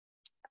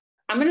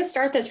I'm going to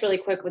start this really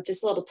quick with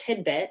just a little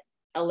tidbit,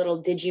 a little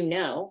did you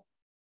know?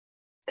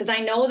 Because I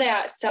know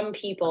that some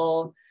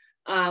people,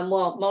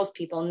 well, most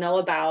people know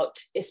about,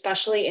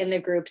 especially in the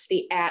groups,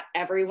 the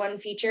 @everyone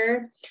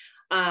feature,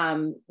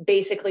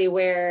 basically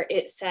where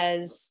it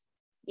says,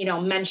 you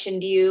know,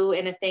 mentioned you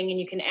in a thing and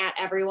you can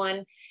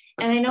 @everyone.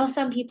 And I know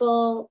some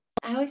people,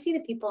 I always see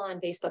the people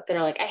on Facebook that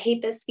are like, I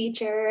hate this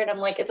feature. And I'm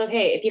like, it's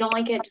okay. If you don't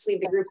like it, just leave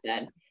the group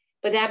then.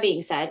 But that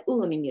being said,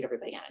 let me mute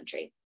everybody on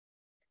entry.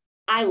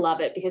 I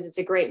love it because it's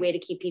a great way to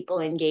keep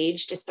people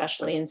engaged,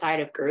 especially inside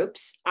of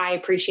groups. I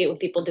appreciate when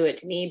people do it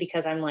to me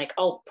because I'm like,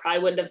 oh,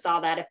 probably wouldn't have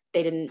saw that if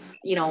they didn't,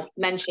 you know,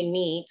 mention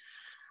me.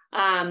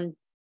 But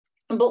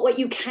what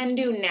you can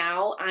do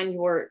now on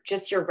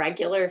just your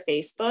regular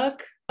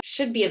Facebook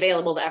should be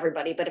available to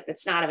everybody. But if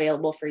it's not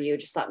available for you,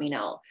 just let me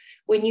know.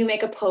 When you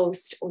make a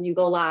post or you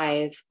go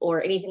live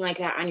or anything like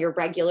that on your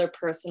regular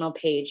personal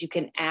page, you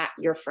can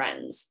your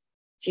friends.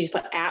 So you just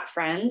put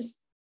 @friends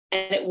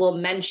and it will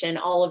mention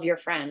all of your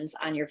friends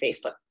on your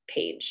Facebook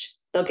page.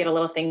 They'll get a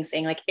little thing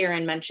saying like,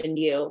 Erin mentioned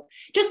you,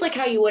 just like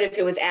how you would if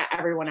it was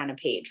 @everyone on a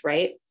page,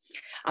 right?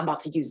 I'm about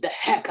to use the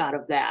heck out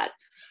of that.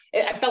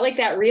 I felt like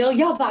that reel,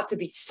 y'all about to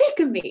be sick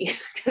of me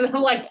because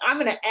I'm like, I'm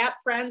going to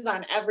 @friends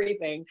on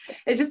everything.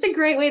 It's just a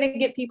great way to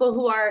get people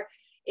who are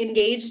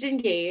engaged,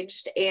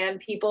 and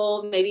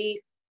people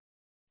maybe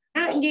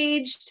not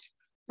engaged.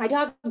 My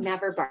dog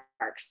never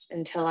barks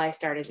until I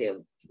start a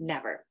Zoom.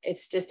 Never.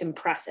 It's just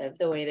impressive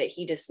the way that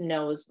he just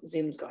knows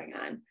Zoom's going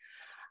on.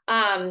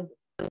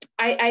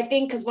 I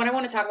think because what I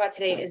want to talk about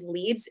today is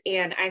leads.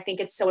 And I think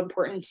it's so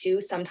important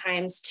too,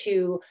 sometimes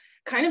to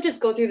kind of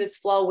just go through this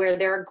flow where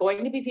there are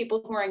going to be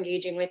people who are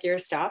engaging with your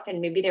stuff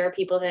and maybe there are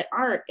people that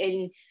aren't.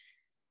 And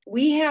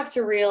we have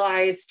to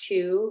realize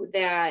too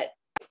that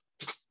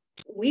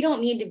we don't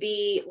need to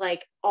be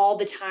like all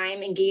the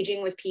time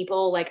engaging with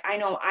people. Like I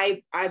know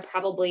I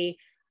probably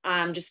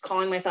just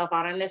calling myself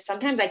out on this.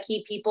 Sometimes I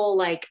keep people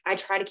like, I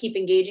try to keep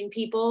engaging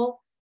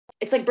people.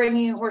 It's like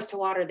bringing a horse to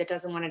water that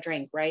doesn't want to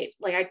drink, right?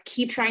 Like I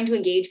keep trying to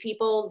engage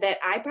people that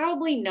I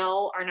probably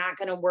know are not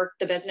going to work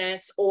the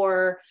business,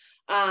 or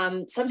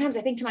sometimes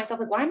I think to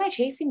myself, like, why am I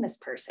chasing this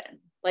person?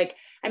 Like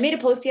I made a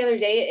post the other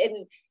day,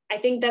 and I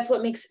think that's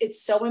what makes it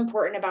so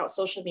important about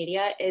social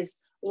media is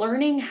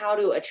learning how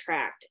to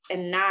attract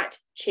and not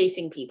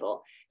chasing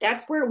people.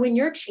 That's where, when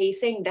you're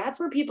chasing, that's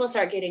where people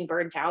start getting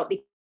burnt out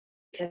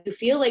because you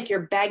feel like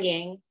you're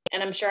begging,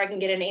 and I'm sure I can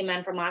get an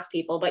amen from lots of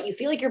people, but you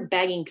feel like you're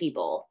begging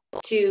people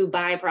to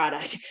buy a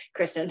product.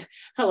 Kristen,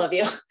 I love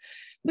you.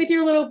 With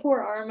your little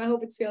poor arm, I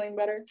hope it's feeling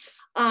better.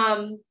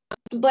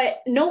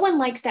 But no one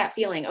likes that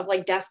feeling of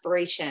like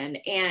desperation.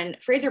 And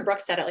Fraser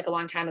Brooks said it like a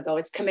long time ago,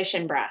 it's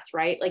commission breath,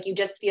 right? Like you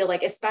just feel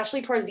like,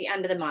 especially towards the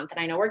end of the month, and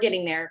I know we're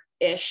getting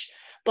there-ish,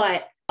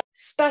 but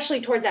especially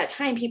towards that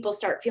time, people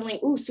start feeling,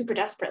 ooh, super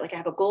desperate. Like I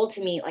have a goal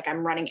to meet, like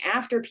I'm running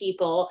after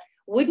people.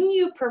 Wouldn't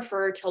you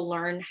prefer to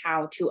learn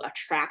how to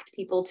attract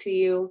people to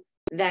you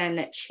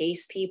than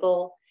chase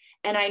people?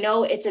 And I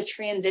know it's a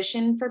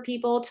transition for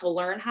people to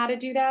learn how to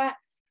do that,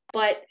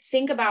 but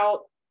think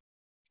about,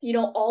 you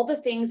know, all the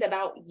things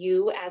about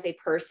you as a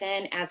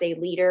person, as a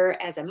leader,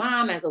 as a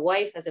mom, as a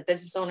wife, as a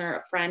business owner,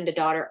 a friend, a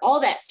daughter, all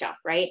that stuff,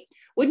 right?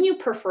 Wouldn't you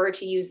prefer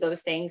to use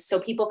those things so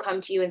people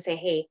come to you and say,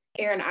 hey,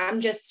 Erin,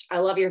 I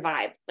love your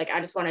vibe. Like, I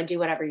just want to do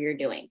whatever you're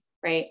doing,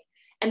 right?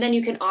 And then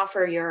you can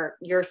offer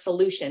your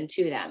solution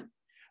to them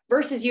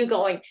versus you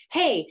going,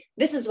 hey,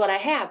 this is what I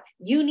have.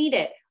 You need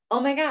it. Oh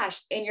my gosh.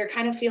 And you're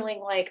kind of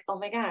feeling like, oh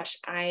my gosh,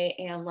 I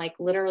am like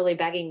literally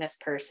begging this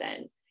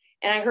person.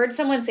 And I heard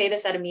someone say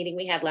this at a meeting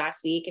we had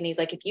last week. And he's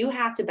like, if you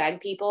have to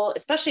beg people,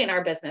 especially in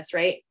our business,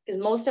 right? Because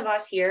most of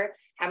us here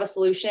have a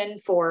solution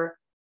for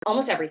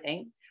almost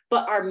everything,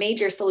 but our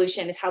major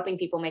solution is helping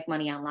people make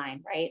money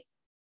online, right?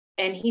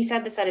 And he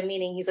said this at a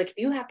meeting. He's like, if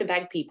you have to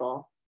beg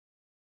people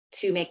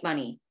to make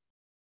money,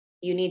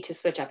 you need to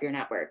switch up your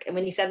network. And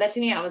when he said that to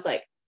me, I was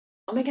like,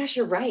 oh my gosh,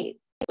 you're right.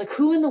 Like,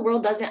 who in the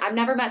world doesn't? I've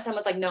never met someone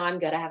that's like, no, I'm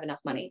good. I have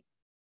enough money.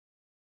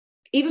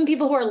 Even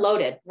people who are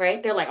loaded,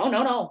 right? They're like, oh,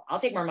 no, I'll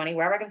take more money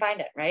wherever I can find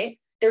it, right?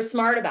 They're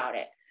smart about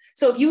it.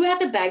 So if you have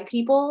to beg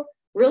people,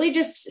 really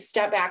just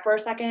step back for a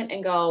second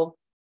and go,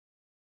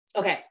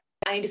 okay,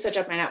 I need to switch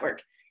up my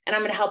network. And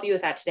I'm going to help you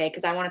with that today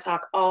because I want to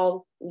talk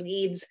all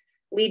leads,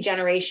 lead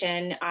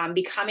generation,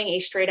 becoming a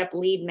straight up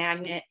lead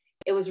magnet.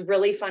 It was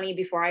really funny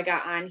before I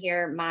got on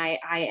here, my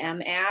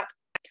IM app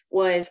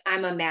was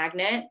I'm a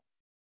magnet.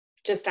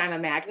 I'm a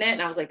magnet.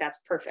 And I was like,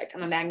 that's perfect.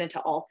 I'm a magnet to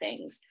all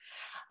things.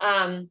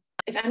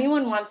 If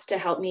anyone wants to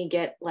help me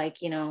get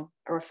like, you know,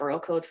 a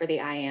referral code for the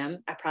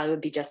IM, I probably would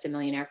be just a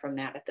millionaire from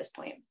that at this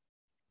point.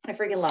 I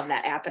freaking love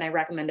that app and I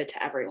recommend it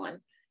to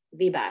everyone.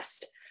 The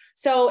best.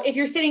 So if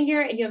you're sitting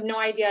here and you have no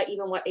idea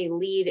even what a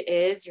lead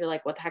is, you're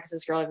like, what the heck is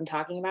this girl even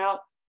talking about?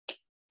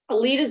 A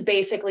lead is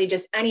basically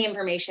just any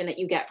information that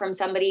you get from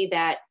somebody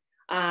that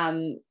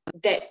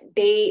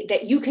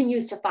you can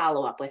use to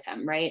follow up with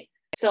them, right?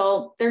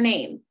 So their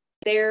name,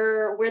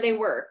 where they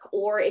work,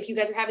 or if you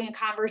guys are having a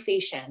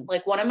conversation.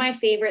 Like one of my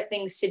favorite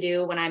things to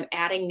do when I'm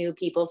adding new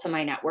people to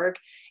my network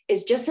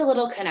is just a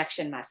little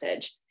connection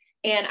message.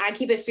 And I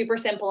keep it super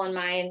simple in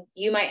mine.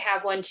 You might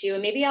have one too.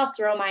 And maybe I'll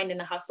throw mine in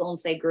the hustle and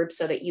say group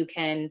so that you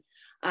can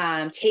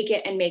take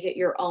it and make it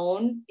your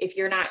own if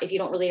you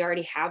don't really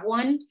already have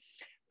one.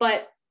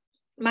 But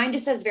mine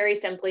just says very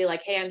simply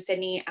like, hey, I'm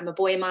Sydnee. I'm a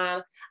boy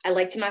mom. I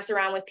like to mess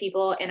around with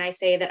people. And I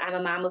say that I'm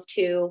a mom of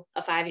two,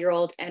 a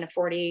 5-year-old and a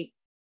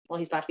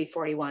he's about to be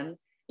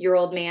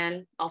 41-year-old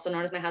man, also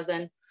known as my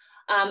husband.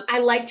 I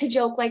like to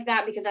joke like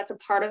that because that's a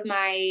part of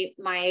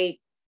my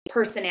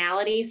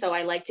personality. So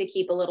I like to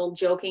keep a little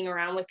joking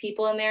around with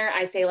people in there.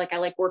 I say like, I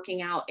like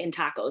working out and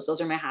tacos. Those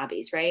are my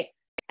hobbies. Right.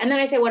 And then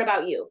I say, what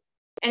about you?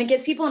 And it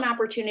gives people an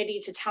opportunity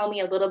to tell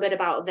me a little bit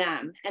about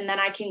them. And then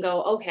I can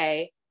go,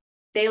 okay,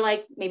 they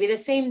like maybe the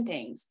same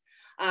things.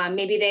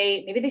 Maybe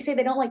they say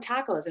they don't like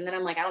tacos. And then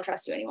I'm like, I don't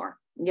trust you anymore.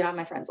 Get off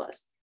my friends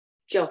list.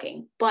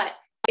 Joking. But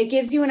it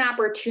gives you an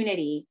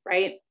opportunity,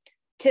 right?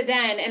 To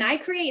then, and I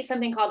create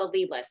something called a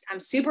lead list. I'm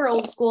super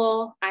old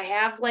school. I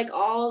have like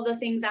all the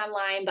things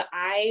online, but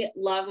I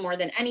love more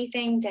than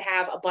anything to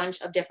have a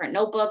bunch of different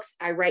notebooks.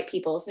 I write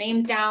people's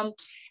names down.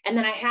 And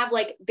then I have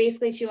like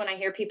basically too, when I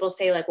hear people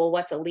say like, well,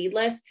 what's a lead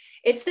list?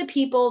 It's the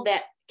people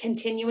that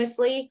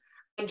continuously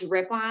I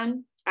drip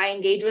on. I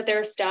engage with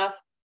their stuff.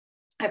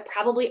 I've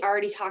probably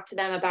already talked to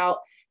them about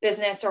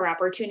business or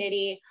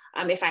opportunity.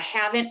 If I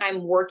haven't,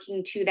 I'm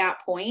working to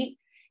that point.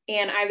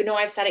 And I know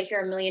I've said it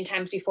here a million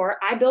times before.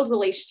 I build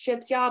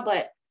relationships, y'all,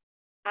 but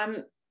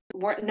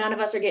none of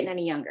us are getting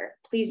any younger.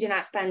 Please do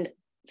not spend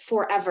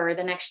forever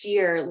the next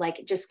year,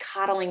 like just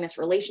coddling this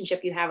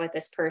relationship you have with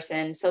this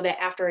person so that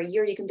after a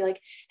year you can be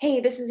like, hey,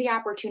 this is the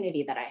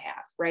opportunity that I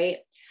have, right?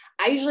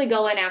 I usually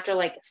go in after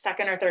like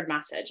second or third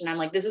message and I'm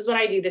like, this is what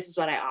I do. This is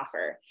what I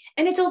offer.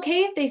 And it's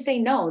okay if they say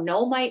no.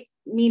 No might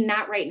mean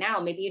not right now.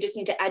 Maybe you just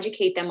need to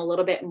educate them a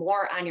little bit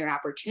more on your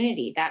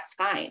opportunity. That's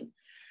fine.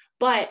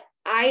 But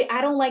I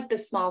don't like the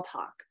small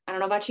talk. I don't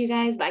know about you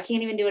guys, but I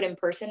can't even do it in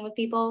person with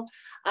people.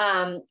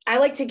 I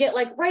like to get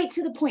like right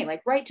to the point,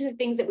 like right to the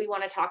things that we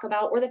want to talk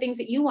about or the things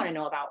that you want to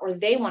know about or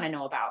they want to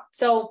know about.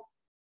 So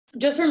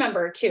just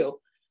remember too,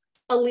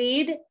 a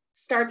lead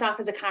starts off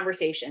as a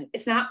conversation.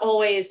 It's not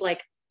always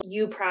like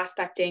you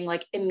prospecting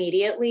like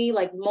immediately,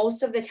 like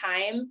most of the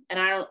time.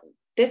 And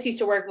this used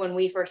to work when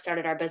we first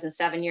started our business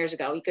 7 years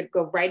ago. You could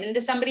go right into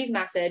somebody's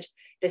message.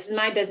 This is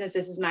my business.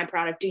 This is my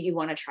product. Do you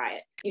want to try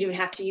it? You didn't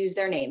have to use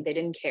their name. They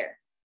didn't care.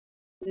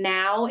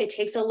 Now it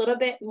takes a little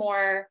bit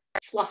more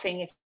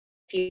fluffing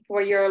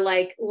where you're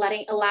like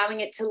allowing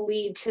it to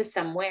lead to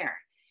somewhere.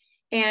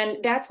 And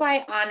that's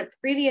why on a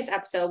previous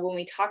episode, when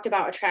we talked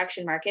about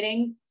attraction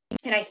marketing,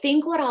 and I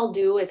think what I'll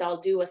do is I'll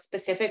do a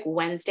specific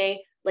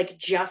Wednesday, like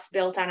just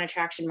built on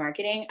attraction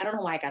marketing. I don't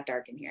know why it got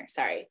dark in here.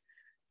 Sorry.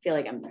 I feel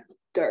like I'm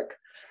dark.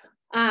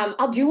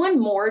 I'll do one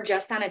more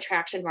just on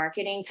attraction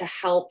marketing to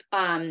help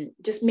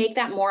just make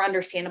that more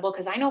understandable.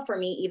 Cause I know for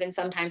me, even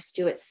sometimes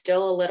too, it's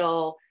still a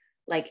little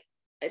like,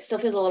 it still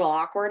feels a little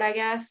awkward, I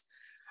guess.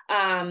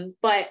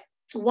 But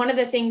one of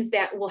the things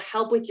that will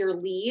help with your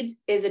leads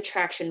is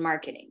attraction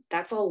marketing.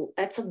 That's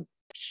a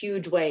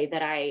huge way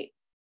that I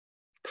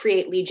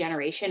create lead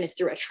generation is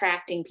through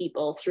attracting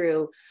people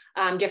through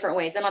different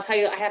ways. And I'll tell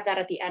you, I have that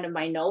at the end of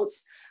my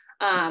notes.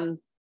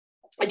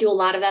 I do a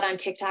lot of that on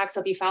TikTok. So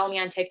if you follow me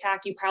on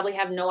TikTok, you probably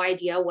have no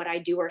idea what I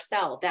do or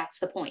sell. That's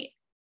the point.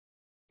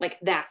 Like,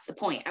 that's the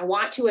point. I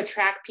want to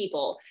attract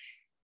people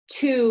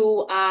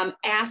to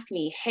ask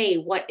me, hey,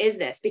 what is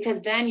this?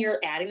 Because then you're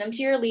adding them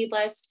to your lead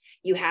list.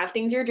 You have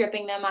things you're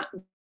dripping them on.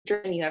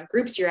 You have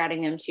groups you're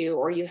adding them to,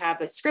 or you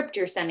have a script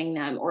you're sending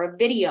them or a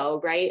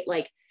video, right?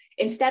 Like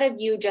instead of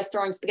you just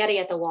throwing spaghetti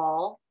at the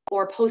wall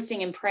or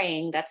posting and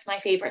praying, that's my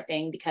favorite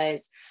thing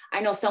because I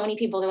know so many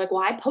people, they're like,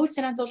 well, I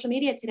posted on social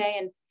media today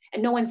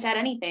and no one said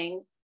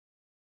anything.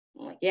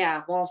 I'm like,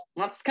 yeah, well,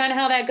 that's kind of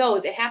how that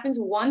goes. It happens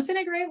once in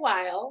a great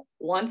while.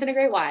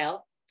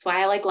 That's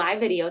why I like live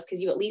videos,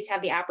 because you at least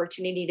have the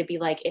opportunity to be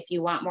like, if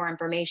you want more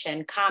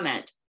information,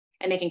 comment,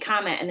 and they can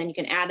comment and then you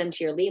can add them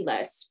to your lead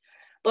list.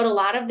 But a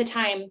lot of the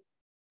time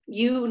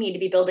you need to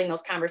be building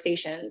those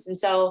conversations. And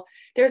so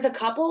there's a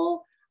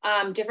couple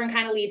different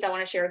kind of leads I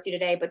want to share with you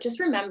today, but just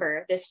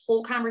remember this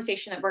whole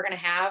conversation that we're going to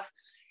have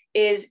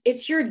is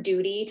it's your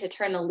duty to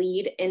turn the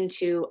lead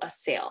into a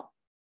sale.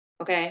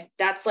 Okay.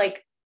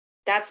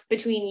 That's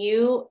between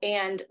you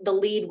and the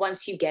lead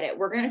once you get it.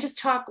 We're going to just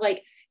talk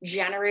like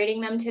generating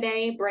them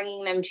today,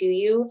 bringing them to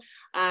you.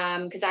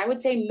 Because I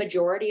would say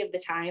majority of the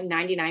time,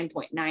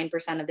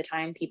 99.9% of the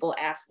time, people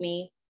ask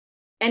me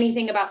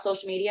anything about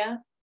social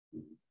media.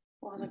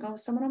 Well, I was like, oh,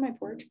 someone on my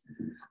porch.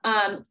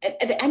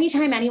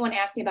 Anytime anyone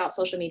asks me about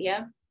social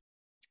media,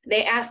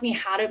 they ask me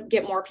how to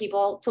get more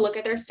people to look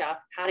at their stuff,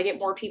 how to get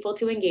more people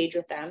to engage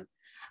with them,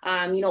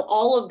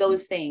 all of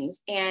those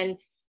things. And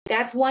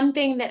that's one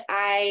thing that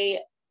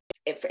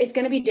it's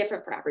going to be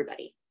different for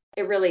everybody.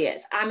 It really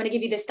is. I'm going to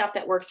give you the stuff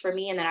that works for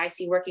me and that I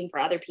see working for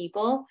other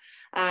people.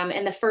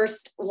 And the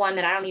first one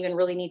that I don't even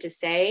really need to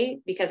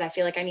say, because I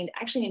feel like I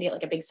actually need to get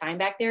like a big sign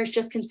back there, is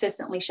just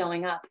consistently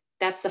showing up.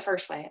 That's the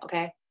first way.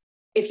 Okay.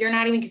 If you're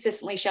not even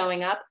consistently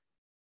showing up,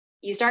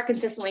 you start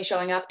consistently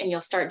showing up and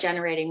you'll start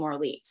generating more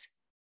leads.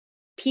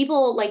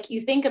 people, like,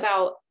 you think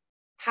about,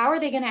 how are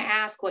they going to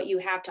ask what you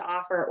have to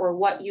offer or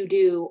what you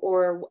do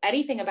or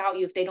anything about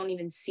you if they don't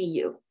even see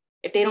you?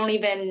 If they don't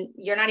even,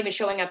 you're not even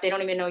showing up, they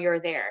don't even know you're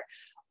there.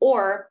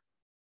 Or,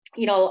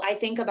 you know, I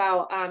think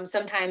about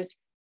sometimes,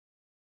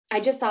 I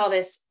just saw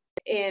this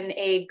in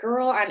a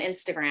girl on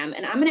Instagram,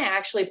 and I'm going to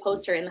actually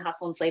post her in the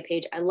Hustle and Slay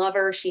page. I love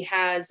her. She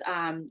has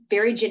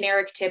very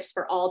generic tips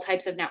for all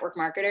types of network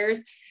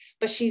marketers,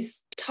 but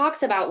she's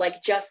talks about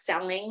like just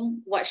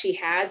selling what she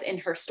has in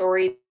her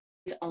stories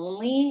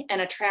only and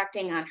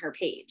attracting on her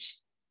page,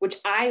 which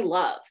I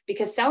love,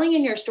 because selling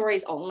in your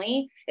stories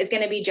only is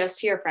going to be just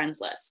to your friends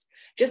list,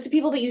 just to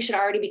people that you should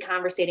already be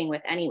conversating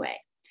with anyway.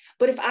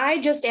 But if I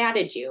just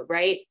added you,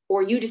 right?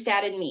 Or you just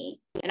added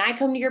me, and I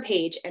come to your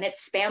page and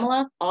it's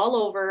Spamela all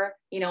over,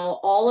 you know,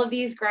 all of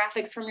these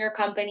graphics from your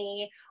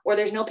company, or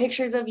there's no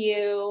pictures of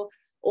you,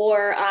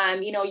 or,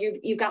 you know,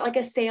 you've got like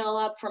a sale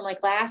up from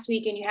like last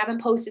week and you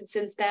haven't posted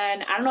since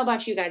then. I don't know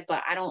about you guys,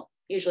 but I don't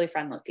usually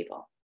friend with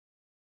people.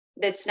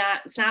 It's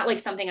not like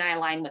something I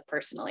align with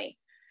personally.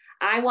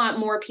 I want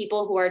more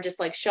people who are just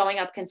like showing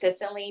up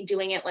consistently,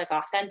 doing it like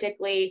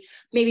authentically,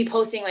 maybe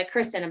posting like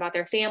Kristen about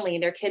their family,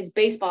 their kids'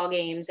 baseball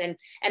games and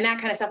that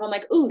kind of stuff. I'm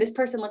like, ooh, this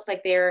person looks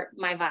like they're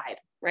my vibe,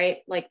 right?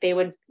 Like they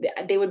would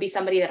be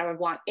somebody that I would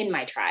want in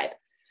my tribe.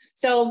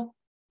 So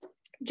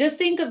just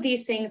think of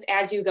these things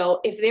as you go.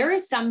 If there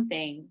is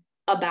something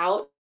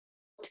about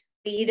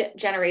lead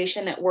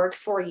generation that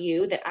works for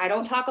you that I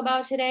don't talk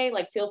about today,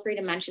 like feel free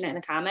to mention it in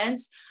the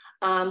comments.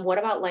 What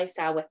about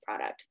lifestyle with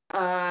product?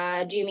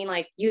 Do you mean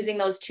like using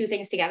those two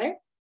things together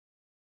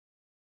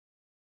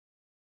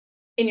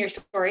in your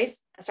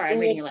stories? Sorry, I'm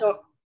reading your lips.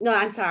 No,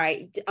 I'm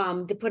sorry.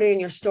 To put it in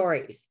your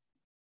stories.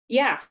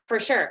 Yeah, for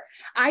sure.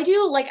 I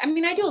do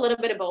a little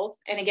bit of both.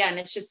 And again,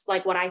 it's just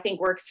like what I think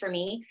works for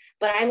me,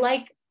 but I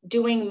like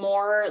doing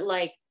more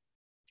like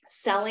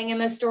selling in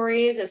the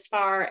stories as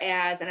far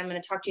as, and I'm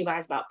going to talk to you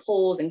guys about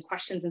polls and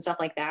questions and stuff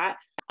like that.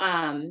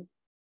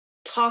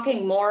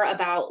 Talking more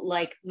about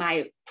like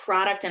my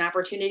product and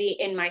opportunity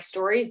in my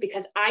stories,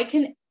 because I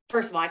can,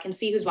 first of all, I can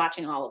see who's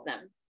watching all of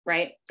them,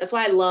 right? That's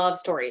why I love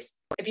stories.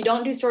 If you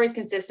don't do stories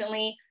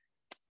consistently,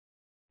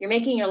 you're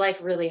making your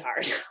life really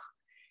hard.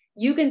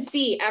 You can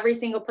see every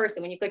single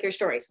person when you click your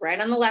stories, right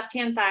on the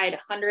left-hand side,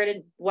 100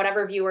 and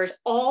whatever viewers,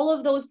 all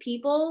of those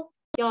people,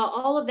 y'all,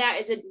 all of that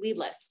is a lead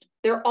list.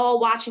 They're all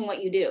watching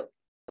what you do.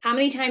 How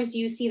many times do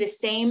you see the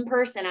same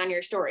person on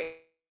your stories?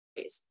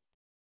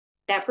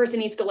 That person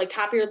needs to go like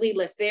top of your lead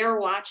list. They're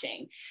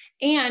watching.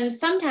 And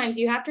sometimes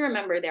you have to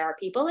remember there are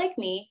people like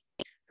me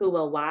who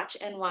will watch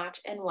and watch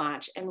and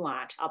watch and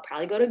watch. I'll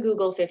probably go to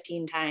Google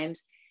 15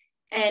 times.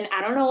 And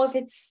I don't know if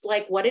it's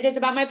like what it is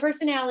about my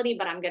personality,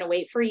 but I'm going to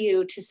wait for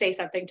you to say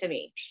something to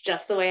me,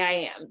 just the way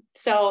I am.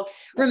 So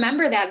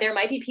remember that there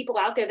might be people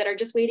out there that are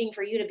just waiting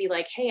for you to be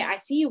like, hey, I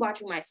see you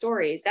watching my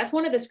stories. That's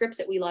one of the scripts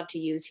that we love to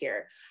use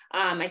here.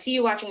 I see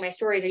you watching my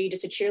stories. Are you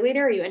just a cheerleader?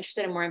 Or are you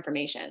interested in more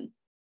information?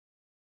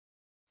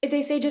 If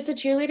they say just a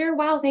cheerleader,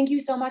 wow, thank you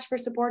so much for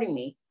supporting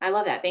me. I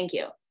love that. Thank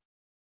you.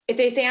 If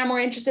they say I'm more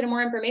interested in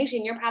more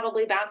information, you're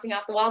probably bouncing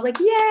off the walls like,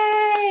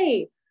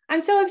 yay,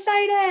 I'm so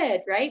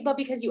excited, right? But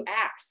because you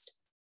asked.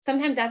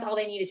 Sometimes that's all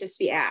they need is just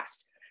to be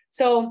asked.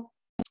 So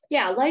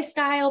yeah,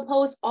 lifestyle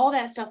posts, all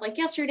that stuff. Like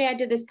yesterday, I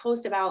did this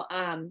post about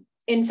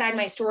inside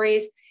my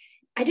stories.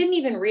 I didn't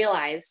even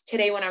realize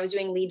today when I was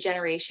doing lead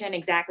generation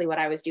exactly what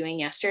I was doing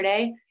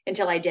yesterday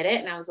until I did it.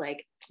 And I was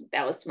like,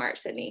 that was smart,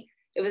 Sydnee.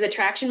 It was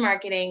attraction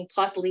marketing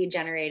plus lead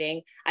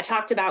generating. I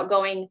talked about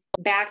going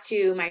back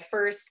to my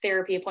first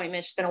therapy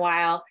appointment. It's been a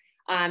while.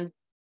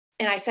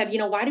 And I said, you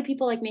know, why do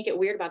people like make it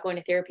weird about going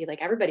to therapy?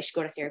 Like everybody should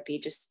go to therapy.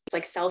 Just it's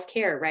like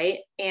self-care, right?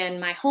 And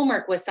my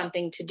homework was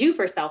something to do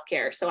for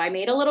self-care. So I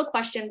made a little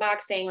question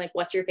box saying like,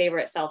 what's your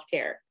favorite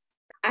self-care?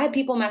 I had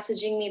people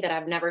messaging me that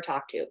I've never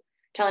talked to,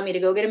 telling me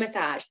to go get a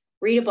massage,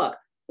 read a book.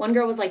 One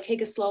girl was like,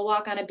 take a slow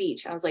walk on a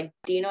beach. I was like,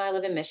 do you know I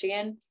live in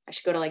Michigan? I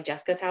should go to like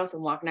Jessica's house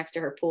and walk next to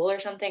her pool or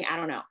something. I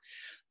don't know.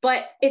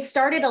 But it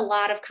started a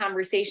lot of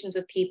conversations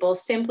with people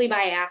simply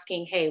by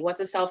asking, hey, what's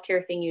a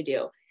self-care thing you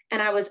do?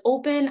 And I was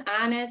open,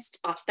 honest,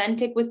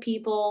 authentic with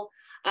people.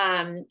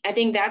 I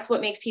think that's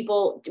what makes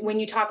people, when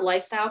you talk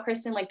lifestyle,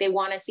 Kristen, like they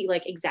want to see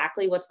like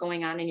exactly what's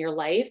going on in your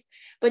life,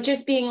 but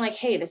just being like,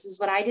 hey, this is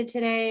what I did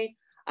today.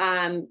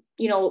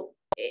 You know,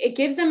 it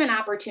gives them an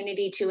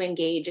opportunity to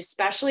engage,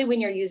 especially when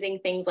you're using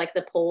things like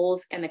the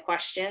polls and the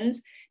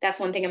questions.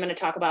 That's one thing I'm going to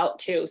talk about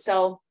too.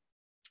 So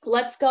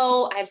let's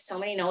go. I have so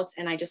many notes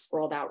and I just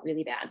scrolled out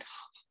really bad.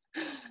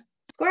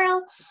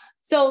 Squirrel.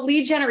 So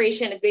lead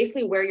generation is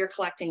basically where you're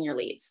collecting your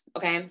leads.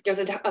 Okay. There's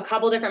a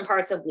couple different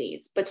parts of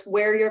leads, but it's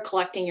where you're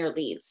collecting your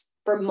leads.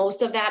 For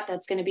most of that,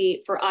 that's going to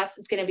be, for us,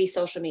 it's going to be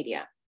social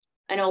media.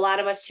 I know a lot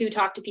of us too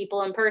talk to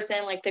people in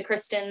person, like the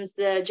Kristens,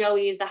 the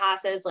Joeys, the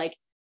Haasas, like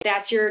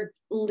that's your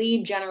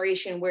lead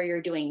generation where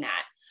you're doing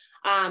that.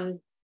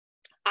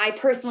 I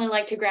personally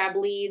like to grab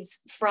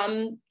leads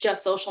from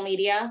just social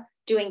media,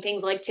 doing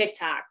things like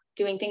TikTok,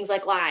 doing things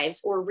like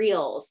lives or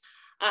reels.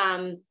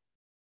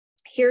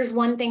 Here's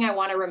one thing I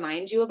want to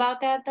remind you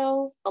about that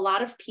though. A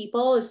lot of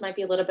people, this might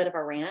be a little bit of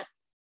a rant.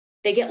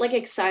 They get like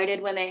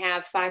excited when they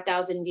have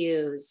 5,000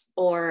 views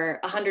or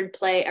 1,000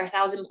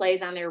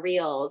 plays on their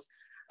reels.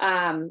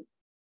 I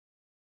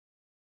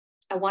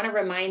want to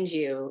remind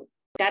you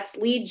that's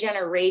lead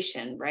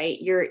generation, right?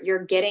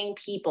 You're getting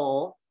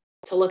people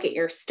to look at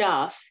your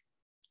stuff,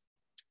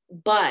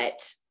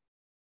 but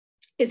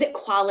is it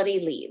quality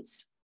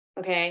leads?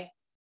 Okay.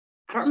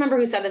 I don't remember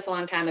who said this a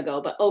long time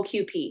ago, but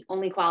OQP,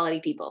 only quality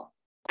people.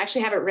 I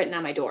actually have it written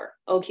on my door,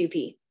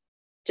 OQP,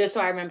 just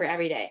so I remember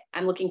every day.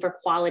 I'm looking for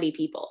quality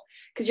people,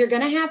 because you're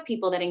going to have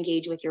people that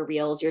engage with your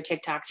reels, your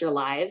TikToks, your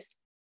lives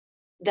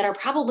that are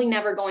probably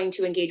never going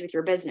to engage with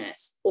your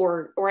business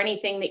or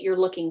anything that you're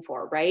looking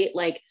for, right?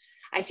 Like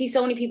I see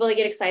so many people that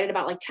get excited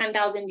about like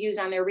 10,000 views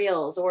on their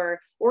reels or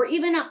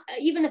even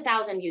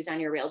 1,000 views on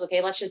your reels.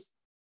 Okay. Let's just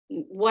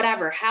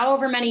whatever,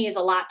 however many is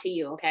a lot to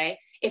you. Okay.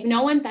 If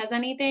no one says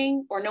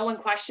anything or no one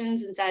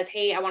questions and says,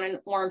 hey, I want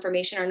more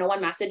information, or no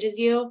one messages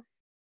you,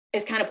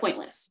 it's kind of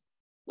pointless.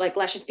 Like,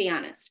 let's just be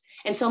honest.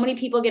 And so many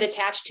people get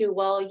attached to,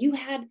 well, you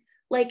had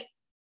like,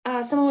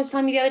 someone was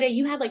telling me the other day,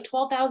 you had like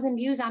 12,000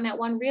 views on that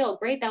one reel.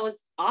 Great. That was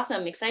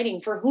awesome.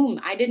 Exciting. For whom?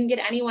 I didn't get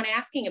anyone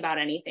asking about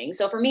anything.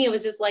 So for me, it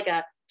was just like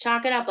a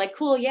chalk it up, like,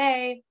 cool.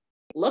 Yay.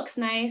 Looks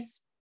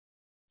nice.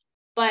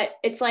 But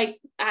it's like,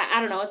 I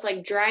don't know. It's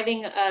like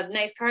driving a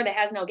nice car that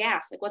has no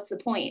gas. Like, what's the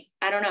point?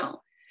 I don't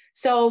know.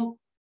 So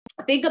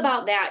think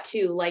about that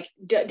too. Like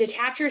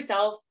detach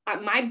yourself.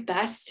 At my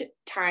best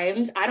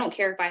times, I don't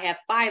care if I have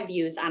 5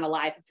 views on a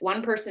live. If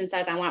one person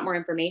says, I want more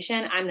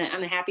information, I'm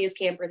the happiest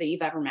camper that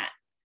you've ever met.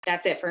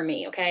 That's it for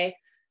me. Okay.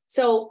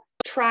 So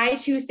try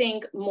to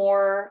think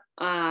more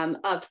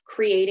of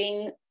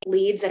creating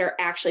leads that are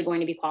actually going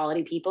to be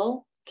quality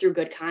people through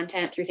good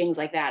content, through things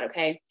like that.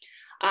 Okay.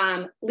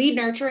 Lead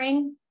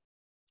nurturing.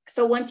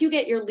 So once you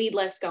get your lead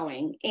list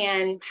going,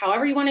 and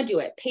however you want to do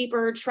it,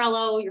 paper,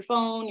 Trello, your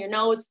phone, your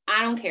notes,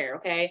 I don't care.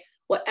 Okay.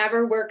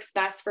 Whatever works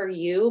best for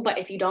you. But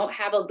if you don't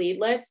have a lead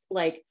list,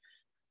 like,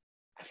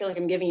 I feel like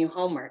I'm giving you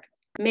homework.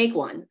 Make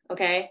one.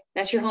 Okay.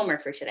 That's your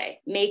homework for today.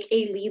 Make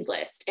a lead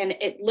list. And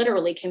it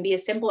literally can be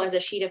as simple as a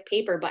sheet of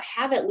paper, but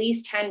have at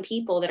least 10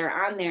 people that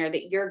are on there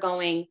that you're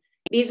going,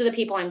 these are the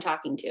people I'm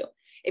talking to.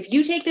 If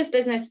you take this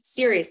business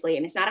seriously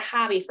and it's not a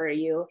hobby for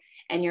you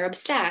and you're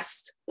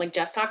obsessed, like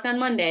Jess talked on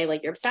Monday,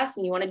 like you're obsessed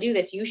and you want to do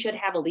this, you should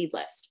have a lead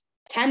list.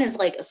 10 is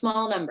like a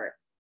small number.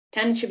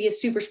 10 should be a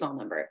super small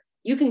number.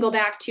 You can go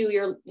back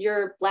to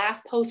your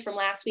last post from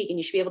last week and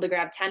you should be able to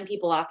grab 10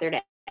 people off there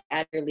to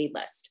add your lead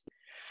list.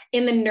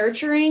 In the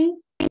nurturing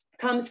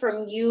comes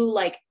from you.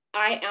 Like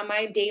on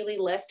my daily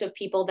list of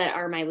people that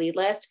are my lead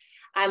list,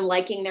 I'm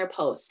liking their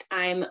post.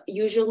 I'm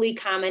usually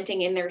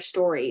commenting in their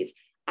stories.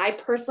 I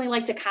personally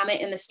like to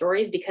comment in the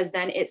stories because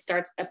then it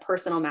starts a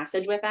personal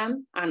message with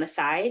them on the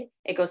side.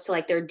 It goes to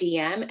like their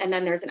DM, and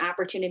then there's an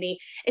opportunity.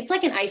 It's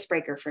like an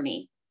icebreaker for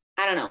me.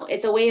 I don't know.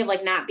 It's a way of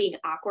like not being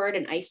awkward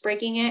and ice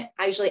breaking it.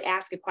 I usually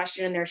ask a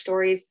question in their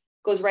stories,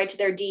 goes right to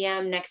their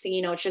DM. Next thing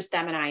you know, it's just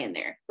them and I in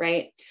there,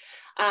 right?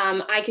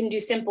 I can do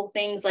simple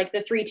things like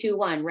the 3, 2,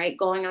 1, right?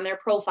 Going on their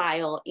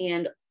profile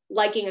and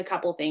liking a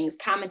couple things,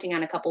 commenting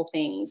on a couple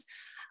things,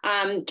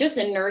 just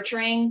a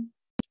nurturing,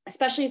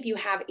 especially if you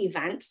have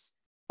events,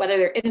 whether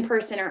they're in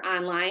person or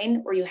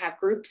online, or you have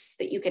groups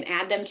that you can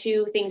add them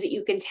to, things that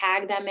you can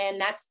tag them in.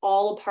 That's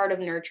all a part of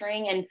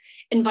nurturing. And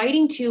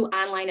inviting to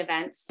online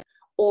events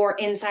or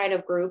inside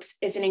of groups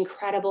is an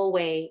incredible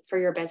way for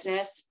your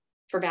business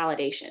for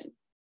validation.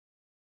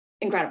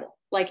 Incredible.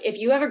 Like if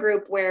you have a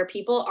group where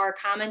people are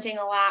commenting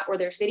a lot, or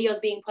there's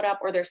videos being put up,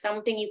 or there's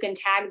something you can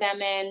tag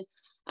them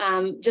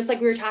in, just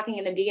like we were talking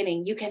in the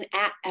beginning, you can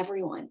at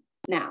everyone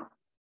now.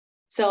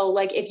 So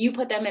like if you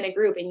put them in a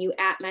group and you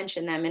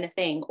mention them in a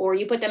thing, or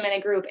you put them in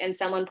a group and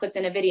someone puts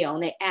in a video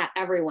and they at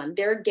everyone,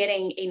 they're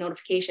getting a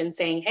notification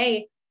saying,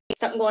 hey,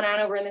 something going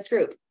on over in this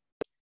group.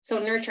 So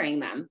nurturing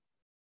them.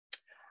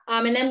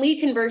 And then lead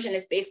conversion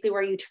is basically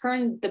where you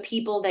turn the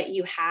people that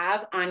you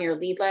have on your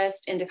lead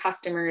list into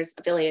customers,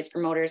 affiliates,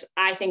 promoters.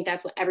 I think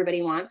that's what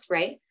everybody wants,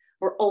 right?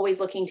 We're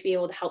always looking to be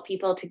able to help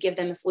people, to give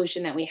them a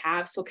solution that we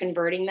have. So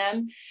converting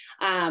them.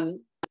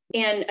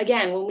 And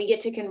again, when we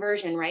get to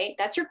conversion, right,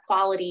 that's your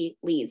quality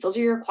leads. Those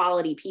are your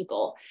quality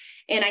people.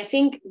 And I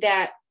think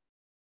that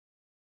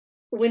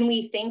when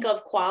we think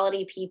of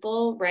quality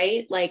people,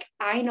 right, like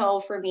I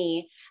know for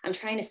me, I'm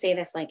trying to say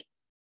this like,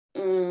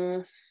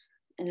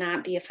 and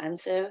not be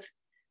offensive.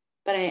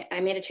 But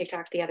I made a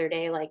TikTok the other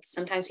day, like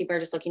sometimes people are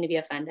just looking to be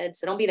offended.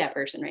 So don't be that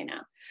person right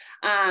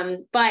now.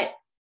 But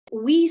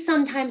we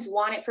sometimes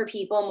want it for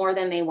people more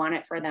than they want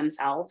it for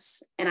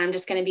themselves. And I'm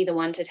just going to be the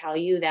one to tell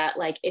you that,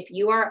 like, if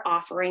you are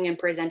offering and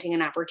presenting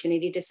an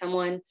opportunity to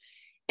someone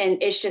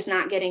and it's just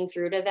not getting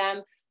through to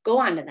them, go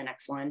on to the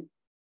next one.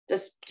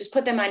 Just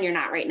put them on your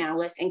not right now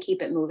list and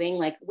keep it moving.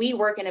 Like we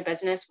work in a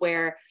business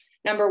where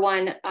number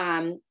one,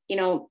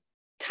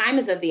 time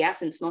is of the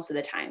essence most of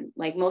the time.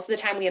 Like most of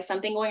the time we have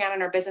something going on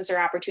in our business or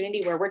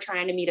opportunity where we're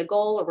trying to meet a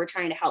goal, or we're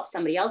trying to help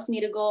somebody else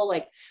meet a goal.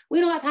 Like we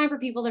don't have time for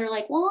people that are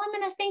like, well, I'm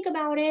going to think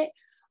about it.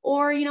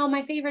 Or,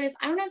 my favorite is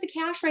I don't have the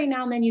cash right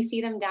now. And then you see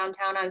them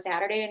downtown on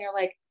Saturday and you're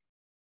like,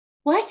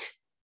 what?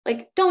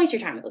 like, don't waste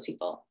your time with those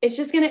people.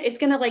 It's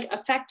gonna like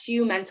affect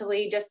you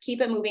mentally. Just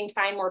keep it moving,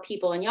 find more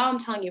people. And y'all, I'm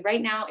telling you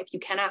right now, if you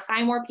cannot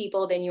find more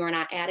people, then you are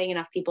not adding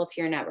enough people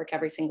to your network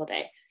every single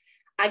day.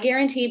 I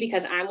guarantee,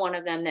 because I'm one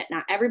of them, that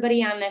not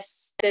everybody on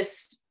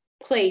this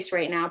place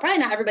right now, probably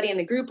not everybody in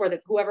the group or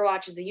whoever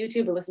watches the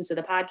YouTube or listens to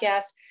the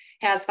podcast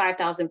has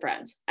 5,000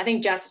 friends. I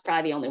think Jess is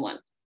probably the only one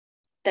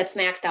that's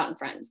maxed out in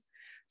friends.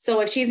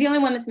 So if she's the only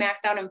one that's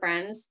maxed out in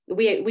friends,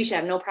 we should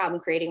have no problem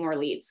creating more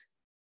leads.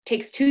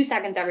 Takes 2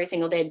 seconds every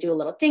single day to do a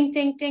little ding,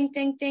 ding, ding,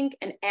 ding, ding,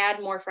 and add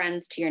more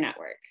friends to your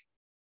network.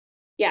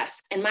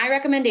 Yes. And my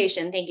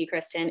recommendation, thank you,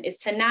 Kristen, is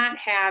to not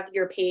have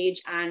your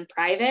page on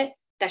private.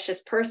 That's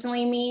just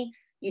personally me.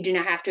 You do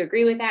not have to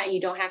agree with that, and you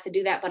don't have to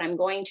do that, but I'm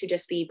going to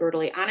just be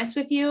brutally honest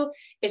with you.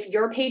 If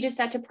your page is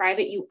set to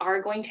private, you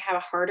are going to have a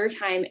harder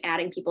time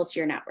adding people to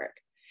your network,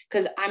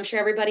 because I'm sure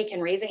everybody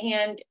can raise a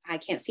hand. I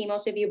can't see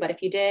most of you, but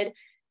if you did,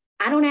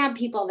 I don't add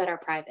people that are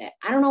private.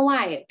 I don't know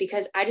why,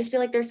 because I just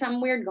feel like there's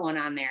something weird going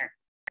on there,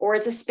 or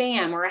it's a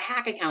spam or a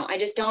hack account. I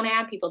just don't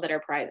add people that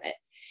are private.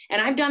 And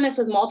I've done this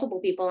with multiple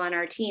people on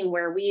our team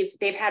where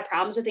they've had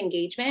problems with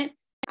engagement.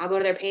 I'll go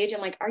to their page.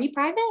 I'm like, are you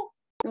private?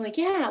 They're like,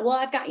 yeah, well,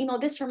 I've got,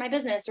 this for my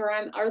business,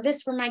 or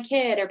this for my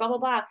kid, or blah, blah,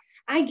 blah.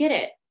 I get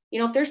it.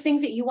 If there's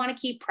things that you want to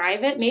keep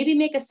private, maybe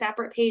make a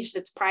separate page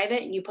that's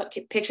private and you put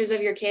pictures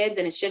of your kids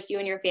and it's just you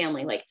and your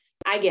family. Like,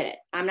 I get it.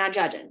 I'm not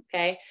judging.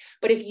 Okay.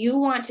 But if you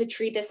want to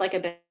treat this like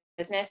a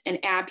business and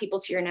add people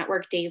to your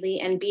network daily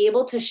and be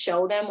able to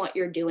show them what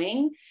you're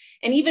doing,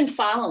 and even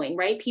following,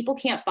 right? People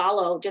can't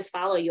just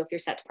follow you if you're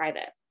set to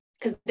private,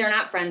 because they're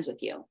not friends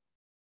with you.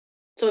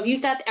 So if you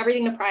set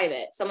everything to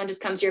private, someone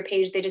just comes to your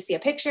page, they just see a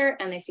picture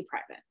and they see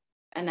private,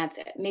 and that's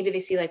it. Maybe they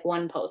see like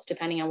one post,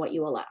 depending on what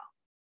you allow.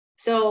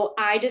 So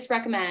I just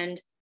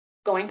recommend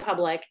going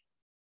public.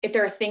 If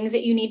there are things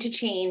that you need to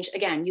change,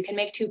 again, you can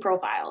make 2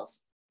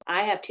 profiles.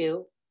 I have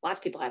 2. Lots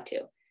of people have 2.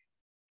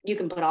 You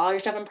can put all your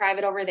stuff in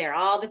private over there,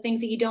 all the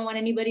things that you don't want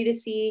anybody to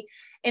see.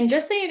 And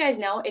just so you guys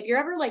know, if you're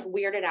ever like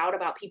weirded out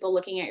about people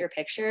looking at your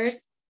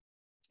pictures,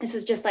 this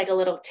is just like a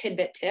little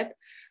tidbit tip.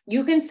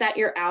 You can set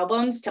your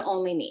albums to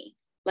only me.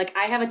 Like,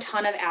 I have a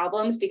ton of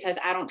albums because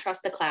I don't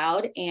trust the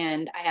cloud,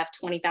 and I have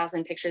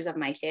 20,000 pictures of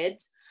my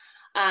kids.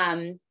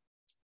 I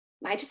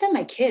just said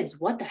my kids.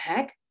 What the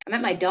heck? I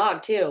meant my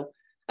dog too.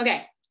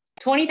 Okay.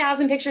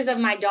 20,000 pictures of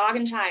my dog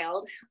and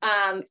child.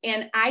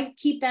 And I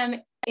keep them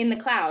in the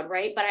cloud,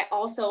 right? But I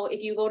also,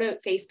 if you go to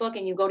Facebook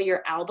and you go to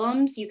your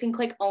albums, you can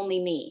click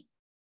only me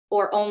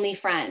or only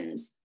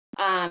friends.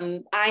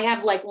 I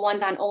have like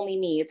ones on only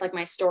me. It's like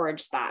my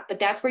storage spot, but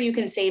that's where you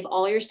can save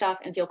all your stuff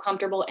and feel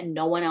comfortable and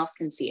no one else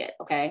can see it.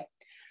 Okay.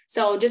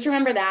 So just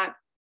remember that.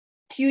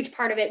 Huge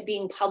part of it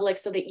being public,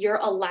 so that you're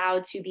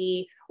allowed to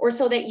be, or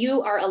so that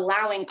you are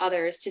allowing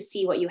others to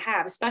see what you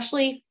have,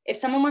 especially if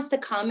someone wants to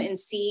come and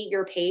see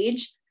your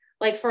page.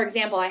 Like, for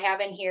example, I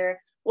have in here,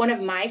 one of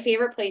my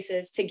favorite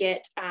places to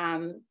get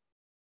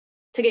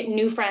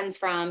new friends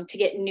from, to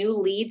get new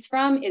leads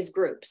from, is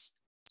groups.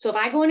 So if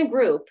I go in a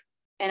group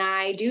and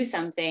I do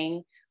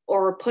something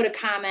or put a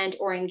comment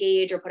or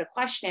engage or put a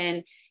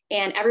question,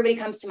 and everybody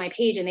comes to my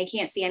page and they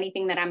can't see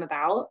anything that I'm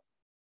about,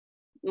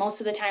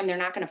 most of the time they're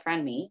not going to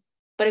friend me.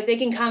 But if they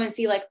can come and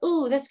see like,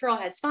 ooh, this girl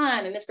has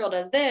fun and this girl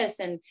does this,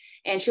 and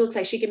she looks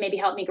like she can maybe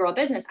help me grow a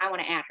business, I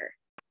want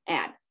to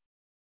add.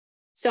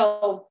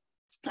 So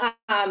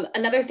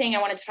another thing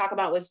I wanted to talk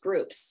about was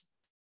groups.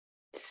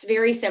 It's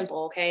very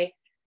simple. Okay.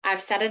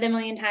 I've said it a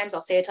million times.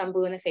 I'll say it till I'm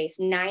blue in the face.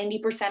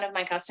 90% of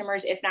my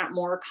customers, if not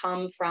more,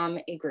 come from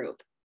a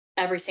group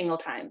every single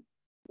time.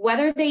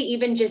 Whether they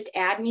even just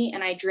add me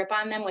and I drip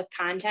on them with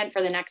content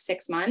for the next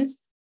 6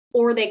 months,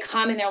 or they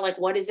come and they're like,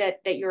 what is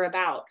it that you're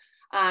about?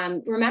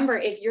 Remember,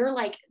 if you're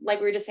like we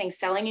were just saying,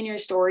 selling in your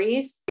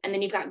stories, and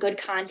then you've got good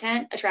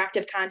content,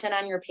 attractive content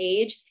on your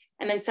page,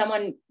 and then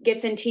someone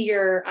gets into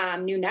your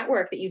new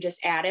network that you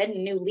just added, a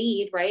new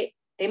lead, right?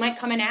 They might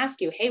come and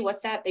ask you, hey,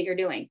 what's that you're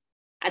doing?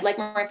 I'd like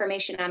more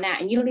information on that.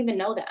 And you don't even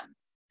know them.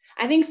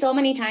 I think so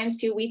many times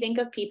too, we think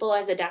of people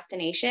as a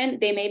destination.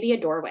 They may be a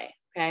doorway.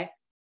 Okay.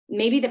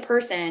 Maybe the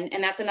person,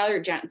 and that's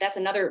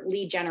another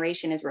lead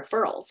generation, is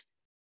referrals.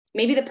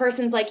 Maybe the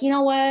person's like, you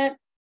know what?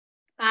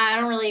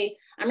 I'm really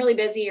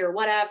busy or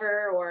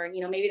whatever. Or,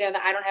 maybe they're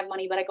the, I don't have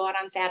money, but I go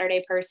out on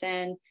Saturday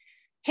person.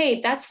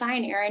 Hey, that's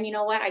fine, Erin. You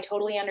know what? I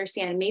totally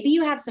understand. Maybe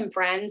you have some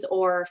friends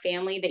or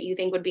family that you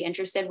think would be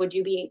interested. Would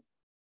you be,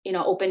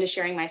 open to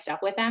sharing my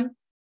stuff with them?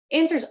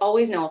 Answer's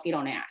always no if you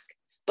don't ask,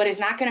 but it's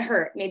not going to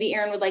hurt. Maybe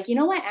Erin would like, you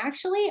know what?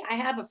 Actually, I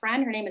have a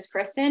friend. Her name is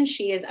Kristen.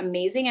 She is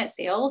amazing at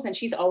sales and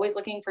she's always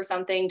looking for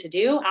something to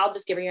do. I'll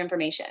just give her your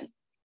information.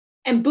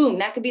 And boom,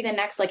 that could be the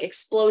next like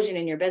explosion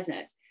in your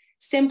business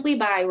simply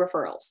by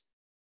referrals.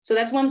 So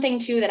that's one thing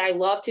too that I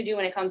love to do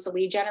when it comes to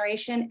lead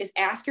generation is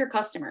ask your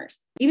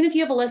customers. Even if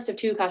you have a list of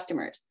 2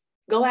 customers,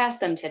 go ask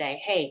them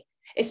today. Hey,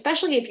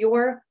 especially if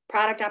your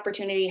product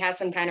opportunity has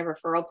some kind of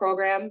referral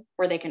program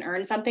where they can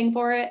earn something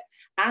for it.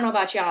 I don't know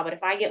about y'all, but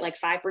if I get like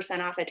 5%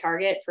 off at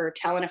Target for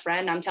telling a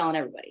friend, I'm telling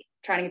everybody,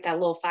 trying to get that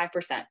little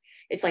 5%.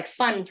 It's like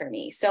fun for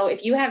me. So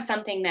if you have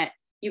something that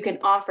you can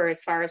offer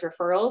as far as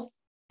referrals,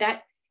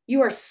 That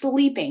you are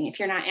sleeping if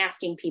you're not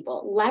asking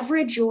people.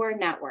 Leverage your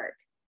network.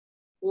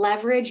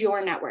 Leverage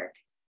your network.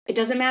 It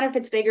doesn't matter if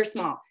it's big or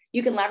small.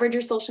 You can leverage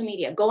your social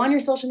media. Go on your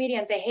social media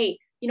and say, hey,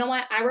 you know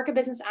what? I work a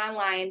business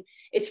online.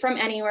 It's from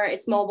anywhere.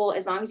 It's mobile.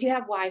 As long as you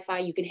have Wi-Fi,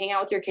 you can hang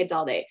out with your kids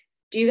all day.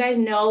 Do you guys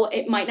know,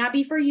 it might not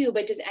be for you,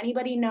 but does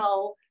anybody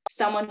know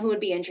someone who would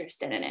be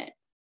interested in it?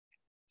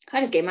 I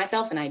just gave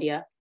myself an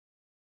idea.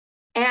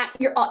 At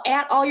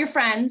all your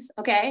friends,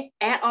 okay?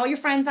 At all your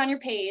friends on your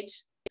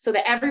page so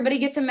that everybody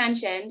gets a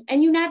mention.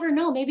 And you never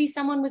know, maybe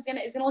someone is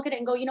gonna look at it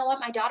and go, you know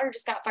what? My daughter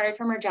just got fired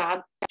from her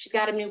job. She's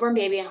got a newborn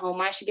baby at home.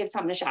 I should give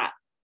something a shot.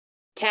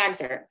 Tags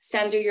her,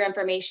 sends her your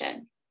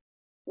information.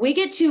 We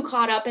get too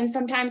caught up in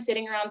sometimes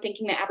sitting around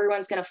thinking that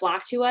everyone's going to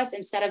flock to us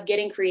instead of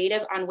getting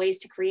creative on ways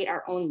to create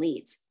our own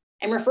leads.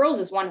 And referrals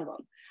is one of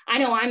them. I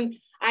know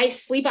I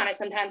sleep on it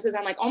sometimes because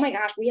I'm like, oh my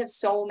gosh, we have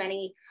so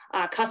many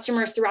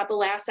customers throughout the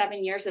last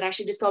 7 years that I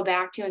should just go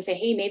back to and say,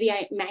 hey, maybe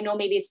I know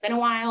maybe it's been a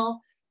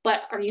while,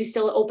 but are you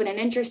still open and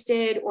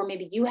interested? Or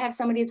maybe you have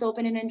somebody that's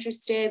open and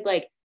interested.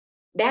 Like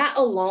that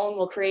alone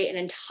will create an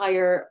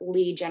entire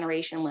lead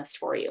generation list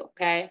for you.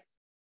 Okay.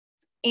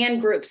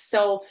 And groups.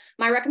 So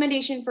my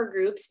recommendation for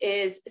groups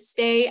is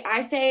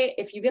I say,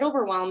 if you get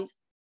overwhelmed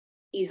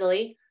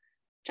easily,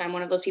 which I'm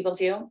one of those people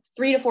too,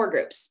 3 to 4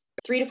 groups,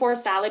 3 to 4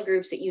 solid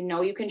groups that you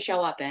know you can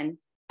show up in.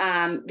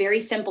 Very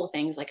simple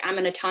things. Like I'm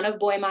in a ton of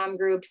boy mom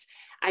groups.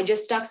 I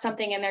just stuck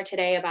something in there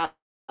today about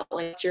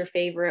what's your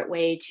favorite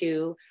way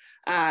to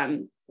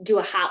do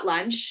a hot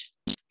lunch.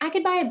 I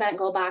could buy a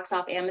bento box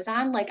off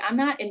Amazon. Like I'm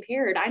not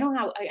impaired. I know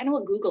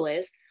what Google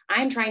is.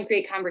 I'm trying to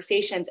create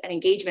conversations and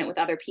engagement with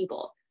other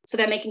people so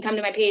that they can come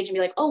to my page and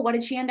be like, oh, what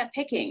did she end up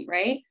picking?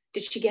 Right?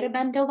 Did she get a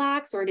bento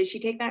box or did she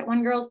take that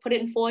one girl's, put it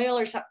in foil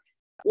or something?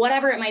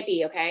 Whatever it might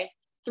be. Okay.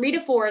 3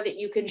 to 4 that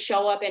you can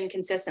show up in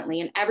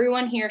consistently. And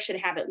everyone here should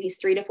have at least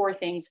 3 to 4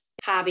 things,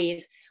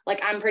 hobbies.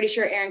 Like I'm pretty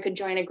sure Erin could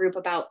join a group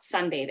about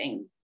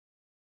sunbathing.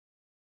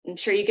 I'm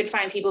sure you could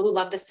find people who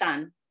love the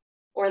sun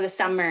or the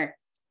summer.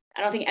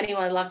 I don't think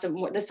anyone loves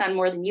the sun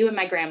more than you and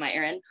my grandma,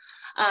 Erin.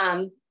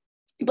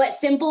 But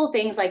simple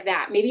things like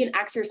that, maybe an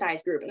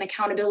exercise group, an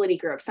accountability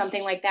group,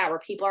 something like that, where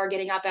people are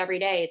getting up every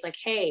day. It's like,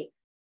 hey,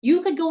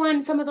 you could go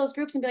on some of those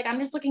groups and be like, I'm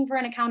just looking for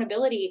an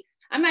accountability.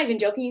 I'm not even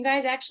joking, you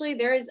guys. Actually,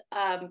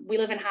 we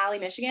live in Holly,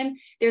 Michigan.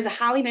 There's a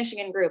Holly,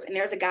 Michigan group, and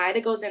there's a guy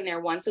that goes in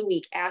there once a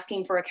week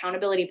asking for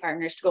accountability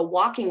partners to go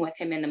walking with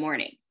him in the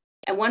morning.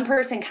 And one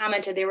person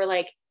commented, they were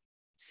like,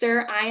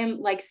 sir, I am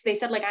like, they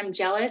said, like, I'm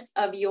jealous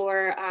of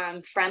your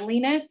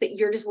friendliness that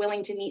you're just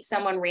willing to meet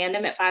someone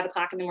random at 5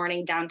 o'clock in the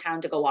morning downtown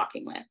to go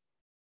walking with.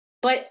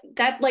 But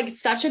that like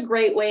such a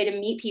great way to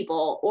meet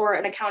people or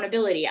an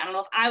accountability. I don't know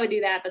if I would do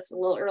that. That's a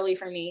little early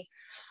for me,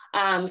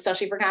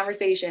 especially for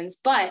conversations,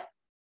 but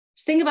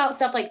just think about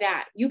stuff like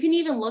that. You can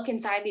even look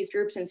inside these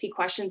groups and see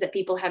questions that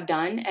people have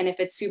done. And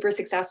if it's super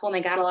successful and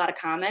they got a lot of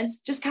comments,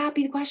 just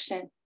copy the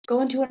question, go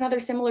into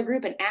another similar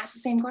group and ask the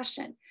same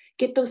question,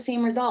 get those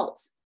same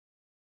results.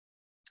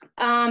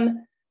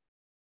 I'm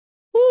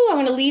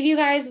going to leave you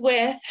guys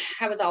with,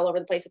 I was all over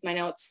the place with my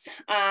notes,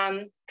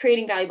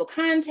 creating valuable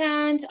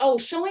content. Oh,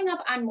 showing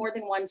up on more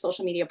than one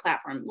social media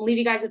platform. I'll leave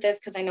you guys with this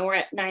because I know we're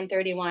at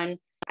 9:31.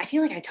 I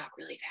feel like I talk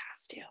really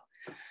fast too.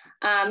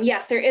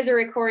 Yes, there is a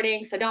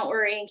recording, so don't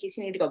worry in case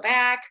you need to go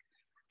back.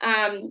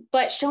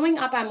 But showing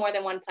up on more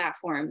than one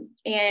platform.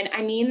 And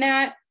I mean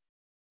that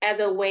as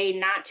a way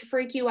not to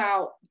freak you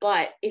out,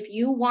 but if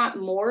you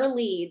want more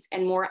leads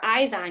and more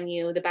eyes on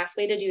you, the best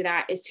way to do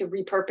that is to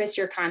repurpose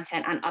your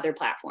content on other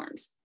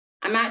platforms.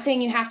 I'm not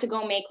saying you have to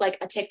go make like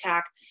a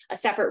TikTok, a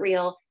separate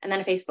reel, and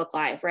then a Facebook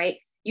Live, right?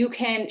 You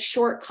can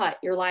shortcut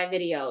your live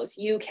videos.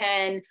 You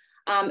can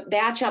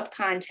batch up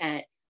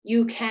content.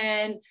 You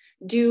can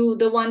do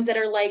the ones that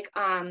are like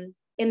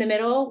in the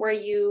middle where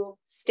you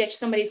stitch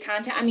somebody's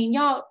content. I mean,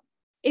 y'all,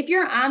 if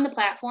you're on the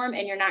platform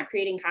and you're not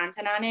creating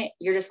content on it,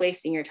 you're just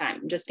wasting your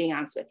time. I'm just being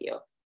honest with you.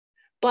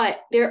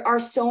 But there are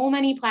so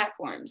many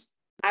platforms.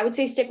 I would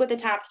say stick with the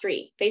top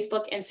 3,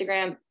 Facebook,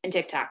 Instagram, and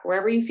TikTok,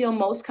 wherever you feel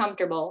most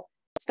comfortable,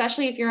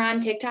 especially if you're on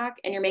TikTok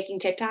and you're making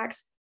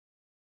TikToks,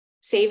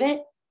 save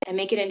it and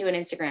make it into an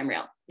Instagram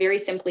reel. Very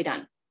simply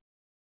done.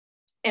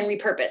 And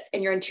repurpose.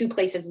 And you're in 2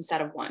 places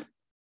instead of 1.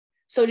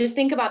 So just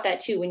think about that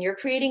too. When you're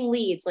creating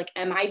leads, like,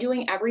 am I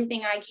doing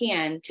everything I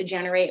can to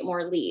generate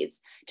more leads,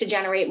 to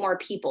generate more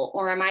people?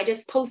 Or am I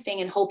just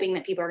posting and hoping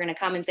that people are going to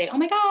come and say, oh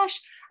my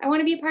gosh, I want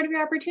to be a part of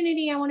your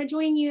opportunity. I want to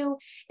join you.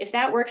 If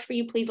that works for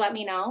you, please let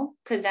me know.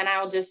 Because then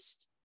I'll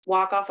just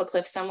walk off a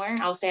cliff somewhere.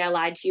 I'll say I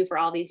lied to you for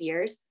all these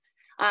years.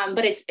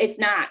 But it's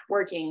not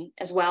working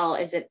as well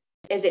as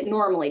it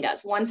normally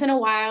does. Once in a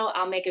while,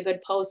 I'll make a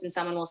good post and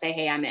someone will say,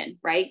 hey, I'm in,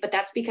 right? But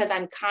that's because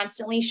I'm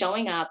constantly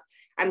showing up.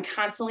 I'm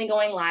constantly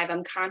going live.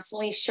 I'm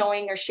constantly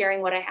showing or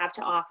sharing what I have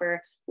to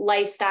offer,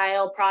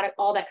 lifestyle, product,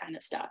 all that kind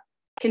of stuff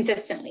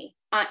consistently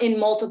in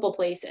multiple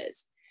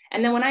places.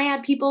 And then when I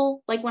add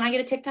people, like when I get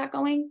a TikTok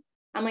going,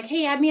 I'm like,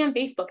 hey, add me on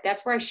Facebook.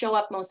 That's where I show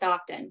up most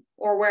often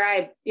or where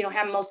I,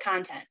 have most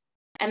content.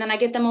 And then I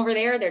get them over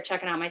there. They're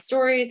checking out my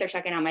stories. They're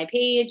checking out my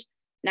page.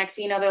 Next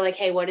thing you know, they're like,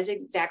 hey, what is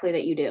it exactly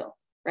that you do?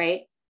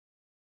 right?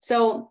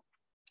 So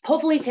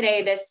hopefully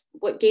today, this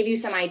what gave you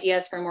some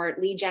ideas for more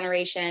lead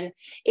generation.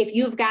 If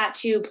you've got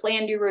to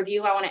plan, do,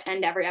 review, I want to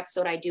end every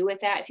episode I do with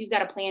that. If you've got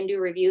to plan, do,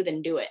 review,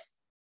 then do it.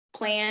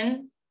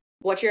 Plan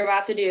what you're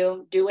about to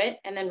do it,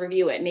 and then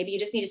review it. Maybe you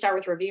just need to start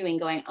with reviewing,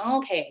 going, oh,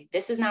 okay,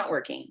 this is not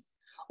working.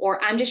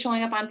 Or I'm just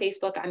showing up on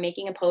Facebook, I'm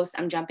making a post,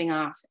 I'm jumping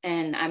off,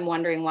 and I'm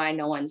wondering why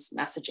no one's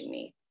messaging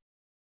me.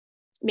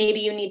 Maybe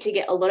you need to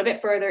get a little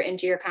bit further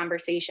into your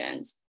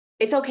conversations.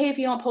 It's okay if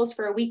you don't post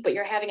for a week, but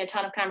you're having a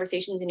ton of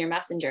conversations in your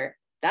messenger.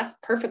 That's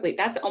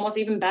almost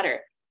even better.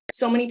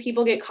 So many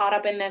people get caught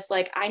up in this,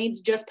 like, I need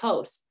to just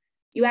post.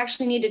 You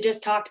actually need to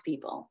just talk to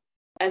people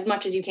as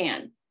much as you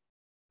can,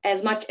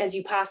 as much as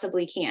you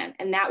possibly can.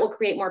 And that will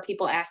create more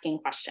people asking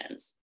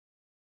questions.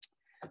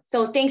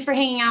 So thanks for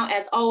hanging out.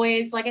 As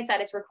always, like I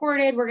said, it's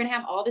recorded. We're going to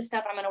have all this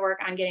stuff. I'm going to work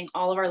on getting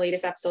all of our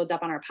latest episodes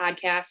up on our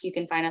podcast. You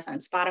can find us on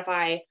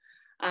Spotify.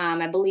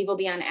 I believe we'll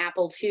be on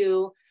Apple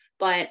too.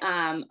 But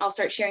I'll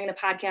start sharing the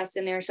podcast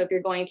in there. So if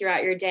you're going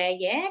throughout your day,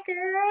 yeah,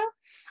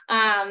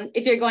 girl.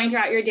 If you're going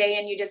throughout your day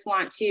and you just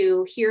want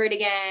to hear it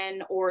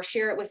again or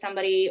share it with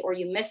somebody, or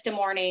you missed a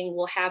morning,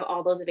 we'll have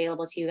all those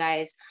available to you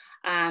guys.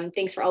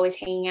 Thanks for always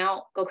hanging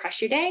out. Go crush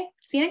your day.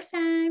 See you next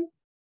time.